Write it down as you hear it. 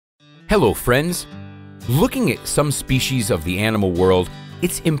Hello friends! Looking at some species of the animal world,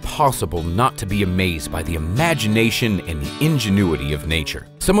 it's impossible not to be amazed by the imagination and the ingenuity of nature.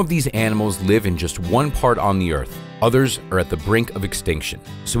 Some of these animals live in just one part on the earth, others are at the brink of extinction,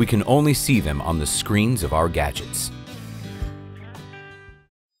 so we can only see them on the screens of our gadgets.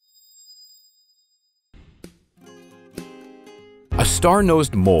 A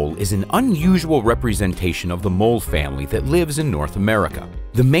star-nosed mole is an unusual representation of the mole family that lives in North America.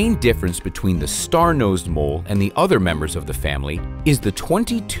 The main difference between the star-nosed mole and the other members of the family is the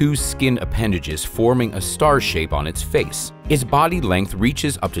 22 skin appendages forming a star shape on its face. Its body length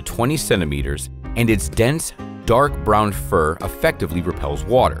reaches up to 20 centimeters, and its dense, dark brown fur effectively repels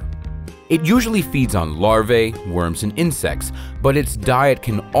water. It usually feeds on larvae, worms, and insects, but its diet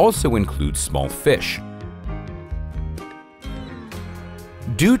can also include small fish.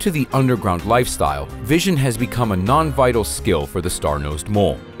 Due to the underground lifestyle, vision has become a non-vital skill for the star-nosed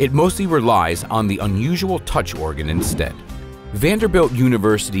mole. It mostly relies on the unusual touch organ instead. Vanderbilt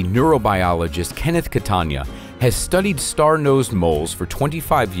University neurobiologist Kenneth Catania has studied star-nosed moles for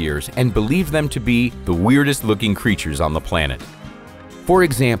 25 years and believed them to be the weirdest-looking creatures on the planet. For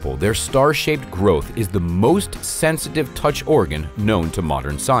example, their star-shaped growth is the most sensitive touch organ known to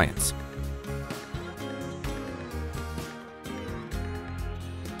modern science.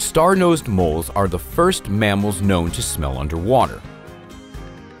 Star-nosed moles are the first mammals known to smell underwater.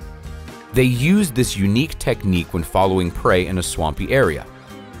 They use this unique technique when following prey in a swampy area.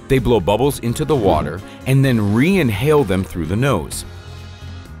 They blow bubbles into the water and then re-inhale them through the nose.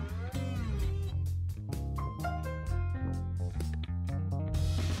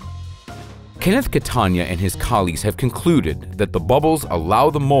 Kenneth Catania and his colleagues have concluded that the bubbles allow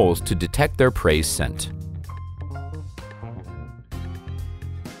the moles to detect their prey's scent.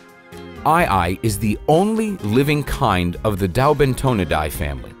 Eye is the only living kind of the Daubentonidae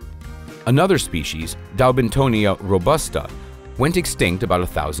family. Another species, Daubentonia robusta, went extinct about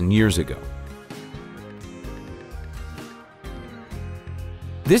 1,000 years ago.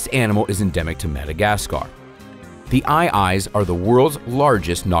 This animal is endemic to Madagascar. The eyes are the world's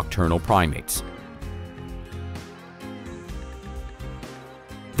largest nocturnal primates.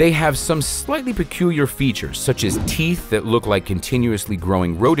 They have some slightly peculiar features, such as teeth that look like continuously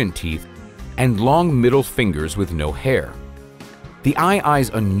growing rodent teeth and long middle fingers with no hair. The eye's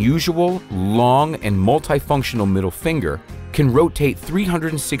unusual, long, and multifunctional middle finger can rotate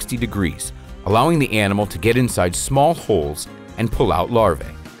 360 degrees, allowing the animal to get inside small holes and pull out larvae.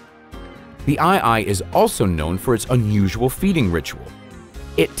 The eye is also known for its unusual feeding ritual.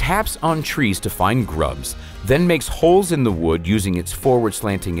 It taps on trees to find grubs, then makes holes in the wood using its forward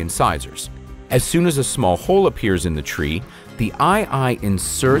slanting incisors. As soon as a small hole appears in the tree, the eye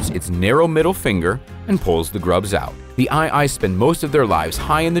inserts its narrow middle finger and pulls the grubs out. The eye spend most of their lives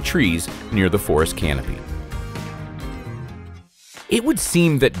high in the trees near the forest canopy. It would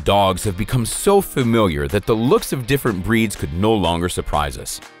seem that dogs have become so familiar that the looks of different breeds could no longer surprise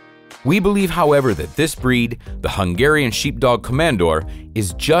us. We believe, however, that this breed, the Hungarian Sheepdog Komondor,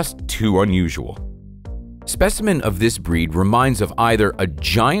 is just too unusual. Specimen of this breed reminds of either a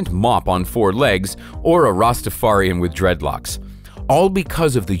giant mop on 4 legs or a Rastafarian with dreadlocks, all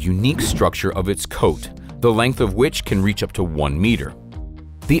because of the unique structure of its coat, the length of which can reach up to 1 meter.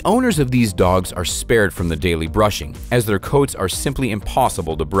 The owners of these dogs are spared from the daily brushing, as their coats are simply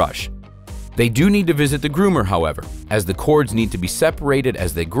impossible to brush. They do need to visit the groomer, however, as the cords need to be separated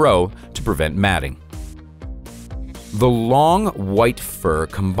as they grow to prevent matting. The long, white fur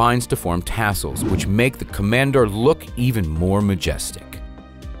combines to form tassels, which make the Komondor look even more majestic.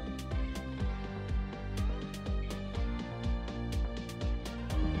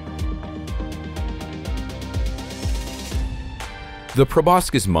 The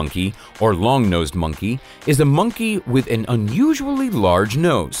proboscis monkey, or long-nosed monkey, is a monkey with an unusually large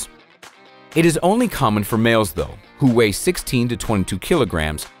nose. It is only common for males, though, who weigh 16 to 22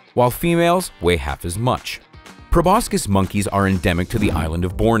 kilograms, while females weigh half as much. Proboscis monkeys are endemic to the island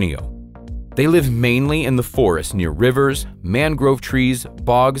of Borneo. They live mainly in the forest near rivers, mangrove trees,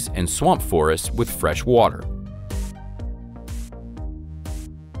 bogs, and swamp forests with fresh water.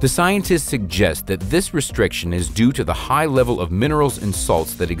 The scientists suggest that this restriction is due to the high level of minerals and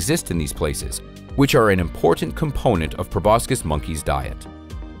salts that exist in these places, which are an important component of proboscis monkeys' diet.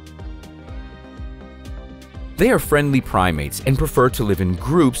 They are friendly primates and prefer to live in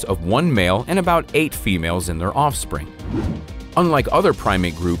groups of 1 male and about 8 females in their offspring. Unlike other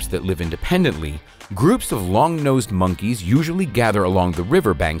primate groups that live independently, groups of long-nosed monkeys usually gather along the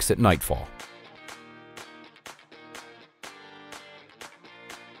river banks at nightfall.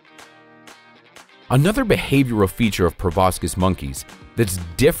 Another behavioral feature of proboscis monkeys that's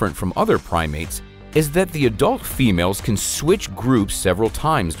different from other primates is that the adult females can switch groups several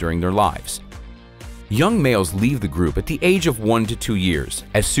times during their lives. Young males leave the group at the age of 1 to 2 years,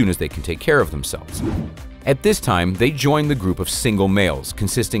 as soon as they can take care of themselves. At this time, they join the group of single males,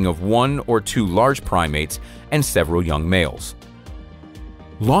 consisting of 1 or 2 large primates and several young males.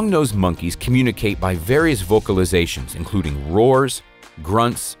 Long-nosed monkeys communicate by various vocalizations, including roars,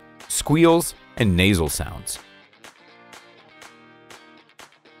 grunts, squeals, and nasal sounds.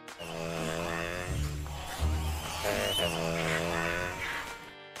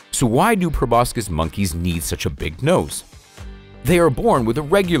 So why do proboscis monkeys need such a big nose? They are born with a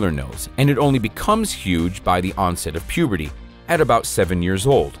regular nose, and it only becomes huge by the onset of puberty, at about 7 years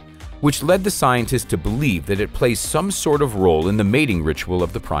old, which led the scientists to believe that it plays some sort of role in the mating ritual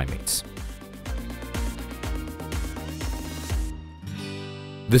of the primates.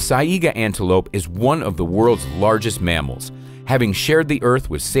 The Saiga antelope is one of the world's largest mammals, having shared the earth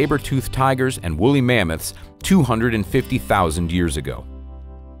with saber-toothed tigers and woolly mammoths 250,000 years ago.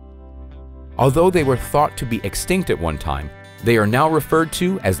 Although they were thought to be extinct at one time, they are now referred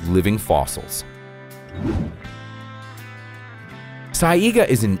to as living fossils. Saiga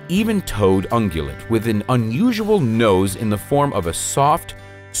is an even-toed ungulate with an unusual nose in the form of a soft,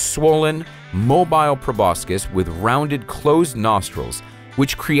 swollen, mobile proboscis with rounded closed nostrils,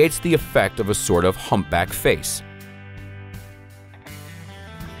 which creates the effect of a sort of humpback face.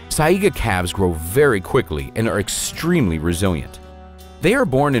 Saiga calves grow very quickly and are extremely resilient. They are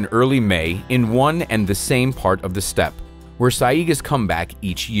born in early May in one and the same part of the steppe, where saigas come back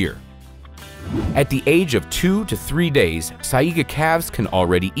each year. At the age of 2 to 3 days, saiga calves can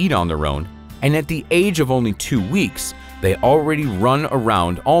already eat on their own, and at the age of only 2 weeks, they already run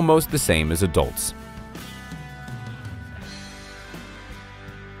around almost the same as adults.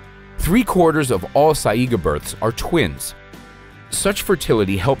 3/4 of all saiga births are twins. Such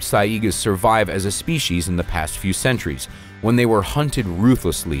fertility helped saigas survive as a species in the past few centuries, when they were hunted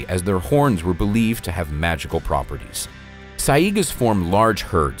ruthlessly as their horns were believed to have magical properties. Saigas form large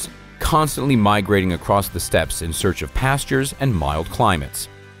herds, constantly migrating across the steppes in search of pastures and mild climates.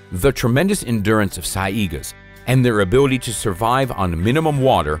 The tremendous endurance of saigas and their ability to survive on minimum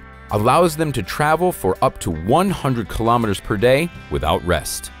water allows them to travel for up to 100 kilometers per day without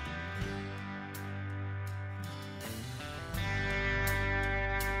rest.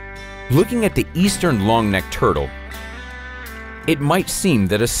 Looking at the eastern long-necked turtle, it might seem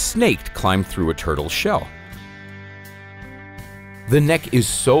that a snake climbed through a turtle's shell. The neck is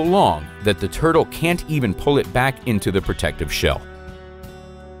so long that the turtle can't even pull it back into the protective shell.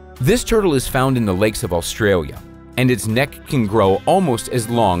 This turtle is found in the lakes of Australia, and its neck can grow almost as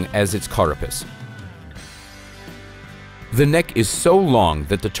long as its carapace. The neck is so long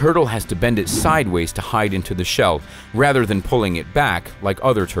that the turtle has to bend it sideways to hide into the shell rather than pulling it back like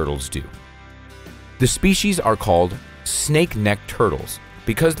other turtles do. The species are called snake-necked turtles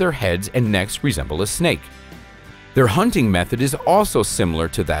because their heads and necks resemble a snake. Their hunting method is also similar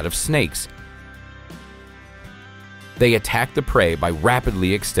to that of snakes. They attack the prey by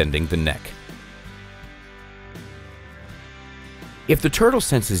rapidly extending the neck. If the turtle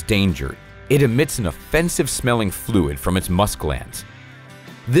senses danger, it emits an offensive-smelling fluid from its musk glands.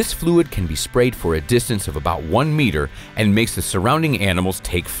 This fluid can be sprayed for a distance of about 1 meter and makes the surrounding animals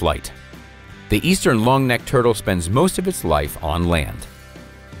take flight. The eastern long-necked turtle spends most of its life on land.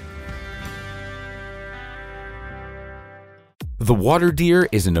 The water deer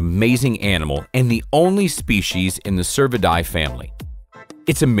is an amazing animal and the only species in the Cervidae family.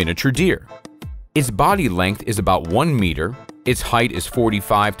 It's a miniature deer. Its body length is about 1 meter, its height is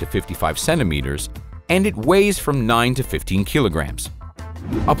 45 to 55 centimeters, and it weighs from 9 to 15 kilograms.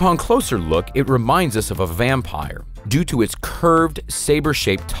 Upon closer look, it reminds us of a vampire due to its curved,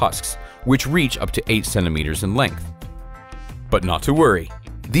 saber-shaped tusks, which reach up to 8 centimeters in length. But not to worry,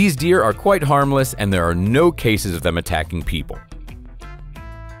 these deer are quite harmless and there are no cases of them attacking people.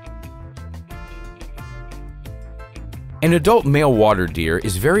 An adult male water deer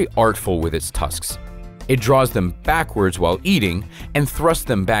is very artful with its tusks. It draws them backwards while eating and thrusts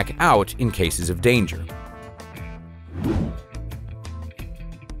them back out in cases of danger.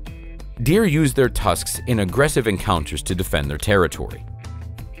 Deer use their tusks in aggressive encounters to defend their territory.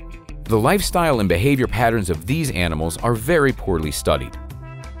 The lifestyle and behavior patterns of these animals are very poorly studied.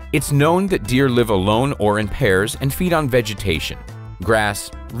 It's known that deer live alone or in pairs and feed on vegetation, grass,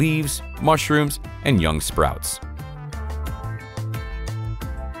 leaves, mushrooms, and young sprouts.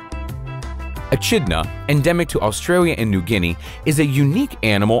 Echidna, endemic to Australia and New Guinea, is a unique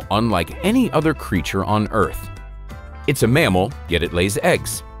animal unlike any other creature on Earth. It's a mammal, yet it lays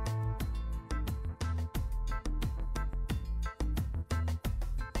eggs.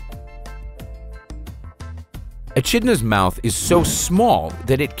 Echidna's mouth is so small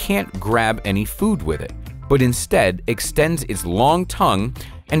that it can't grab any food with it, but instead extends its long tongue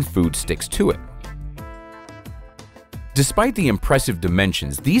and food sticks to it. Despite the impressive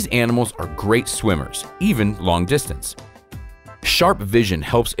dimensions, these animals are great swimmers, even long distance. Sharp vision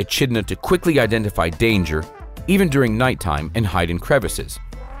helps echidna to quickly identify danger, even during nighttime, and hide in crevices.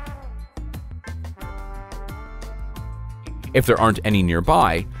 If there aren't any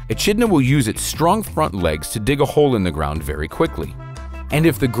nearby, echidna will use its strong front legs to dig a hole in the ground very quickly. And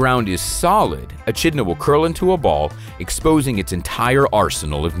if the ground is solid, echidna will curl into a ball, exposing its entire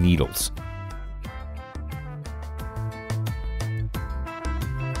arsenal of needles.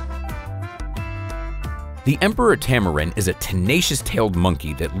 The emperor tamarin is a tenacious-tailed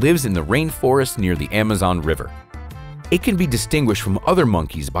monkey that lives in the rainforest near the Amazon River. It can be distinguished from other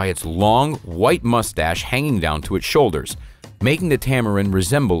monkeys by its long, white mustache hanging down to its shoulders, making the tamarin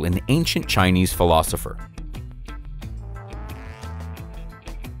resemble an ancient Chinese philosopher.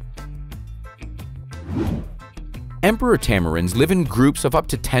 Emperor tamarins live in groups of up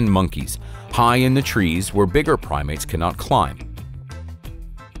to 10 monkeys, high in the trees where bigger primates cannot climb.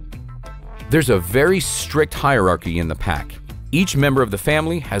 There's a very strict hierarchy in the pack. Each member of the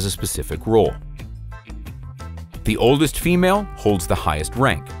family has a specific role. The oldest female holds the highest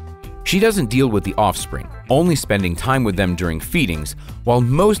rank. She doesn't deal with the offspring, only spending time with them during feedings, while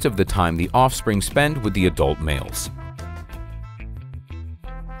most of the time the offspring spend with the adult males.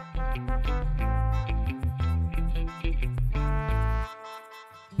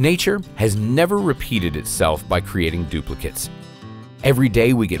 Nature has never repeated itself by creating duplicates. Every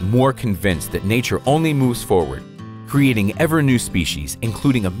day we get more convinced that nature only moves forward, creating ever new species,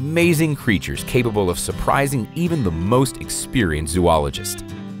 including amazing creatures capable of surprising even the most experienced zoologist.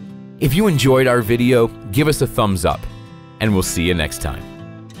 If you enjoyed our video, give us a thumbs up, and we'll see you next time.